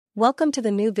Welcome to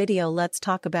the new video. Let's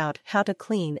talk about how to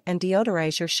clean and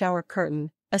deodorize your shower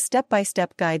curtain, a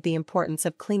step-by-step guide. The importance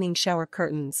of cleaning shower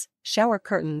curtains. Shower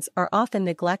curtains are often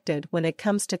neglected when it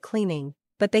comes to cleaning,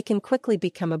 but they can quickly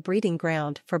become a breeding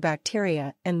ground for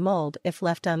bacteria and mold if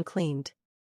left uncleaned.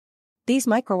 These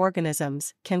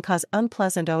microorganisms can cause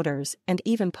unpleasant odors and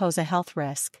even pose a health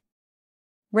risk.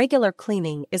 Regular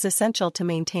cleaning is essential to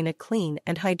maintain a clean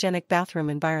and hygienic bathroom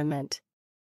environment.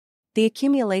 The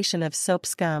accumulation of soap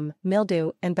scum,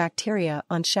 mildew, and bacteria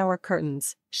on shower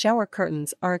curtains. Shower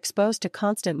curtains are exposed to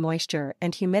constant moisture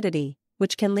and humidity,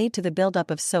 which can lead to the buildup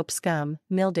of soap scum,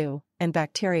 mildew, and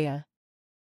bacteria.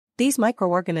 These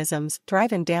microorganisms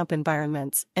thrive in damp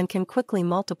environments and can quickly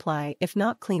multiply if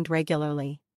not cleaned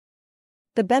regularly.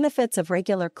 The benefits of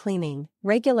regular cleaning.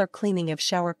 Regular cleaning of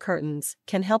shower curtains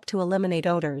can help to eliminate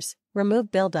odors,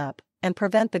 remove buildup, and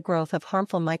prevent the growth of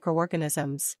harmful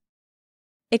microorganisms.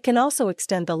 It can also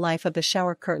extend the life of the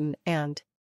shower curtain and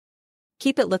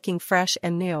keep it looking fresh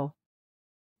and new.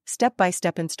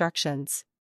 Step-by-step instructions.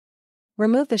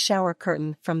 Remove the shower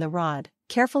curtain from the rod.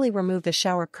 Carefully remove the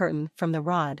shower curtain from the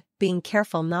rod, being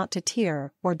careful not to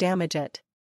tear or damage it.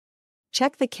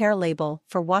 Check the care label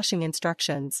for washing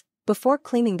instructions. Before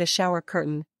cleaning the shower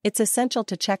curtain, it's essential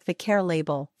to check the care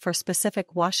label for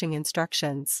specific washing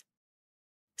instructions.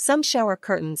 Some shower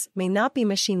curtains may not be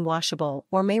machine washable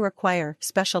or may require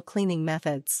special cleaning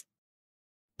methods.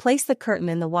 Place the curtain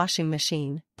in the washing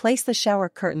machine. Place the shower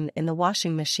curtain in the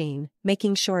washing machine,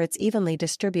 making sure it's evenly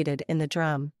distributed in the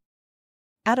drum.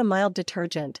 Add a mild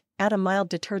detergent. Add a mild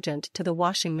detergent to the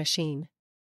washing machine.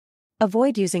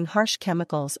 Avoid using harsh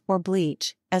chemicals or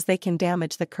bleach, as they can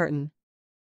damage the curtain.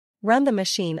 Run the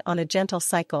machine on a gentle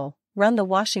cycle. Run the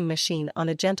washing machine on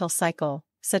a gentle cycle,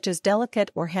 such as delicate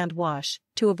or hand wash,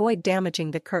 to avoid damaging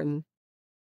the curtain.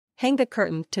 Hang the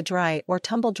curtain to dry or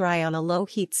tumble dry on a low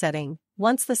heat setting.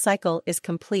 Once the cycle is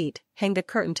complete, hang the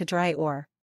curtain to dry or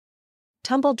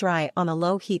tumble dry on a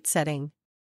low heat setting.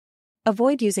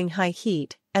 Avoid using high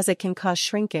heat, as it can cause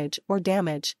shrinkage or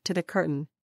damage to the curtain.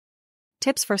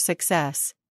 Tips for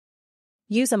success.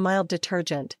 Use a mild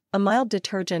detergent. A mild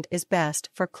detergent is best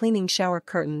for cleaning shower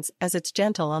curtains as it's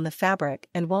gentle on the fabric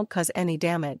and won't cause any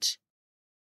damage.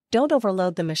 Don't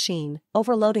overload the machine.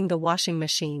 Overloading the washing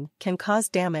machine can cause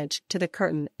damage to the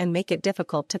curtain and make it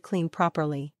difficult to clean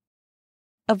properly.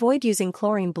 Avoid using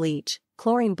chlorine bleach.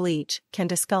 Chlorine bleach can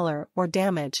discolor or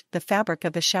damage the fabric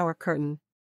of the shower curtain.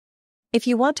 If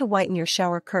you want to whiten your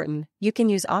shower curtain, you can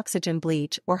use oxygen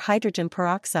bleach or hydrogen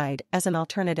peroxide as an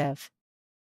alternative.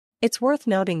 It's worth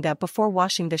noting that before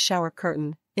washing the shower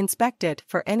curtain, inspect it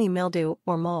for any mildew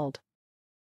or mold.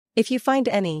 If you find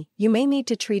any, you may need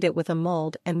to treat it with a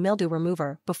mold and mildew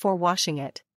remover before washing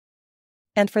it.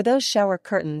 And for those shower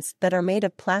curtains that are made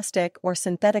of plastic or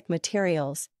synthetic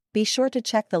materials, be sure to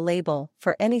check the label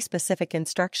for any specific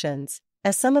instructions,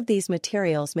 as some of these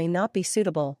materials may not be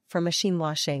suitable for machine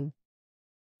washing.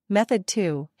 Method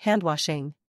 2. Hand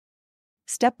washing.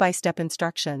 Step-by-step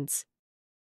instructions.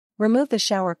 Remove the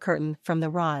shower curtain from the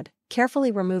rod.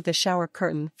 Carefully remove the shower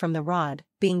curtain from the rod,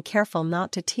 being careful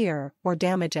not to tear or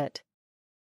damage it.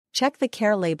 Check the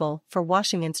care label for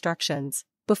washing instructions.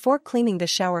 Before cleaning the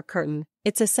shower curtain,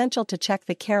 it's essential to check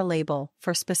the care label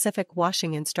for specific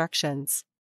washing instructions.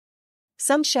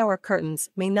 Some shower curtains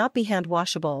may not be hand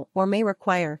washable or may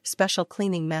require special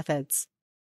cleaning methods.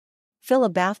 Fill a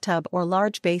bathtub or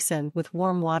large basin with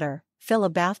warm water. Fill a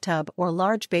bathtub or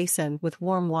large basin with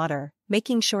warm water,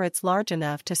 making sure it's large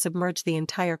enough to submerge the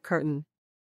entire curtain.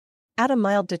 Add a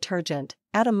mild detergent.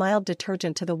 Add a mild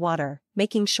detergent to the water,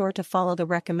 making sure to follow the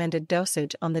recommended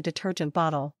dosage on the detergent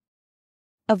bottle.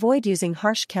 Avoid using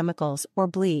harsh chemicals or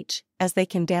bleach, as they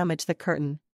can damage the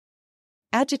curtain.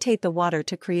 Agitate the water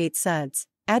to create suds.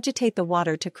 Agitate the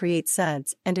water to create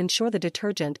suds and ensure the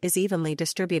detergent is evenly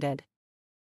distributed.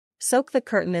 Soak the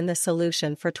curtain in the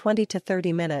solution for 20 to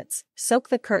 30 minutes. Soak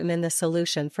the curtain in the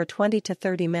solution for 20 to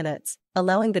 30 minutes,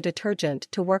 allowing the detergent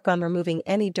to work on removing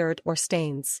any dirt or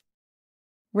stains.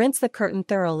 Rinse the curtain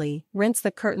thoroughly. Rinse the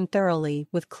curtain thoroughly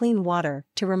with clean water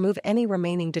to remove any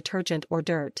remaining detergent or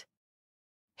dirt.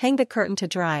 Hang the curtain to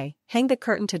dry. Hang the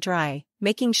curtain to dry,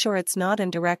 making sure it's not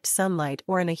in direct sunlight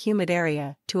or in a humid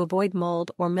area to avoid mold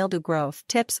or mildew growth.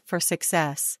 Tips for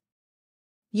success.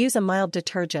 Use a mild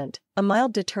detergent. A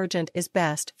mild detergent is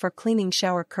best for cleaning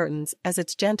shower curtains as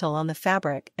it's gentle on the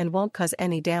fabric and won't cause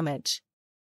any damage.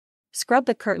 Scrub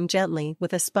the curtain gently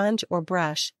with a sponge or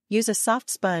brush. Use a soft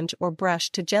sponge or brush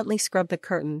to gently scrub the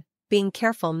curtain, being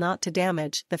careful not to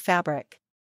damage the fabric.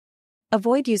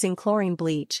 Avoid using chlorine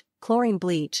bleach. Chlorine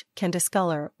bleach can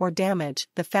discolor or damage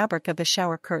the fabric of the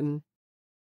shower curtain.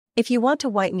 If you want to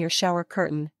whiten your shower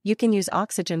curtain, you can use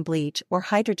oxygen bleach or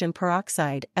hydrogen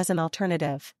peroxide as an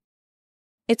alternative.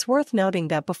 It's worth noting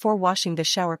that before washing the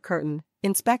shower curtain,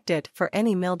 inspect it for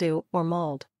any mildew or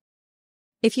mold.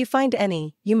 If you find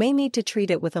any, you may need to treat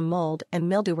it with a mold and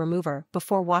mildew remover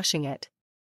before washing it.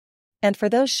 And for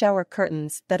those shower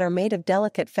curtains that are made of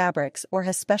delicate fabrics or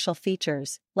has special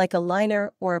features, like a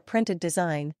liner or a printed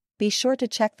design, be sure to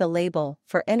check the label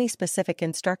for any specific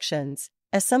instructions,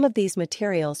 as some of these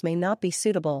materials may not be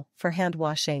suitable for hand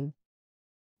washing.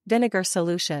 Vinegar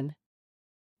solution.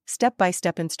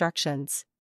 Step-by-step instructions.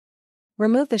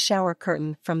 Remove the shower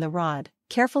curtain from the rod.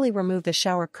 Carefully remove the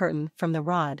shower curtain from the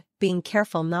rod, being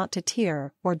careful not to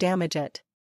tear or damage it.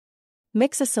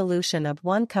 Mix a solution of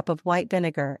 1 cup of white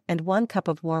vinegar and 1 cup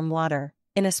of warm water.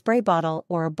 In a spray bottle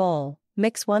or a bowl,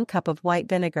 mix 1 cup of white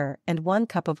vinegar and 1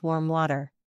 cup of warm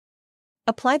water.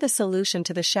 Apply the solution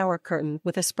to the shower curtain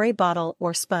with a spray bottle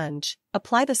or sponge.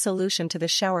 Apply the solution to the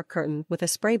shower curtain with a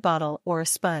spray bottle or a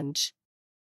sponge.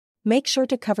 Make sure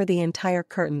to cover the entire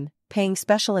curtain, paying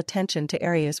special attention to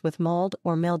areas with mold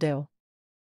or mildew.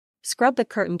 Scrub the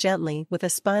curtain gently with a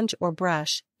sponge or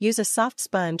brush. Use a soft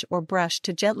sponge or brush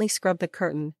to gently scrub the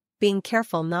curtain, being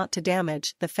careful not to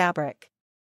damage the fabric.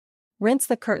 Rinse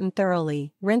the curtain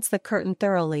thoroughly. Rinse the curtain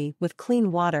thoroughly with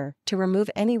clean water to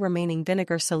remove any remaining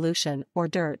vinegar solution or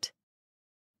dirt.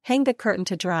 Hang the curtain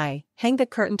to dry. Hang the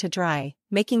curtain to dry,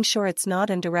 making sure it's not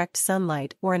in direct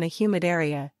sunlight or in a humid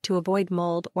area to avoid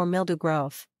mold or mildew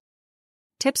growth.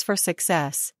 Tips for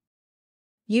success.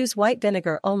 Use white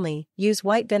vinegar only. Use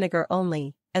white vinegar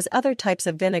only, as other types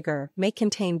of vinegar may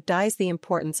contain dyes. The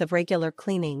importance of regular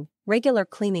cleaning. Regular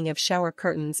cleaning of shower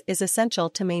curtains is essential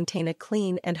to maintain a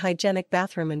clean and hygienic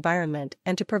bathroom environment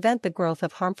and to prevent the growth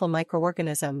of harmful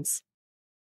microorganisms.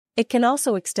 It can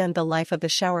also extend the life of the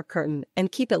shower curtain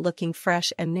and keep it looking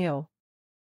fresh and new.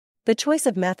 The choice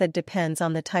of method depends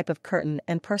on the type of curtain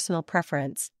and personal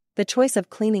preference. The choice of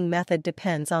cleaning method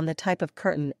depends on the type of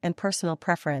curtain and personal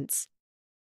preference.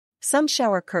 Some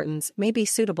shower curtains may be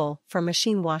suitable for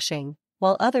machine washing,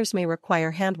 while others may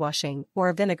require hand washing or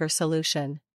a vinegar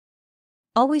solution.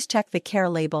 Always check the care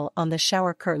label on the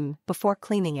shower curtain before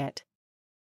cleaning it.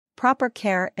 Proper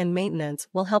care and maintenance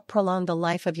will help prolong the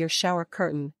life of your shower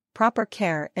curtain. Proper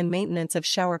care and maintenance of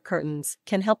shower curtains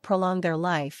can help prolong their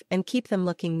life and keep them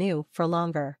looking new for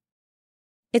longer.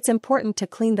 It's important to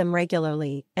clean them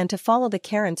regularly and to follow the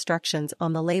care instructions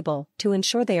on the label to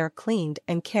ensure they are cleaned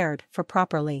and cared for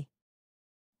properly.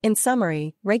 In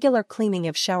summary, regular cleaning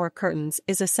of shower curtains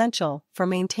is essential for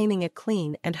maintaining a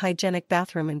clean and hygienic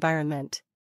bathroom environment.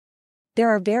 There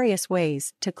are various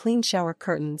ways to clean shower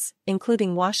curtains,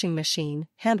 including washing machine,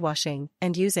 hand washing,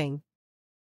 and using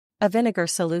a vinegar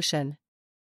solution.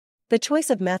 The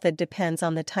choice of method depends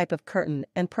on the type of curtain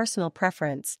and personal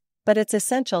preference, but it's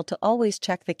essential to always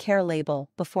check the care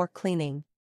label before cleaning.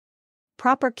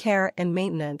 Proper care and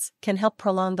maintenance can help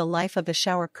prolong the life of the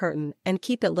shower curtain and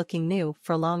keep it looking new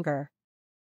for longer.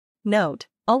 Note: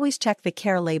 always check the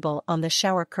care label on the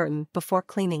shower curtain before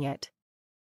cleaning it.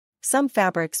 Some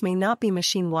fabrics may not be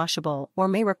machine washable or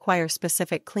may require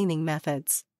specific cleaning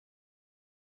methods.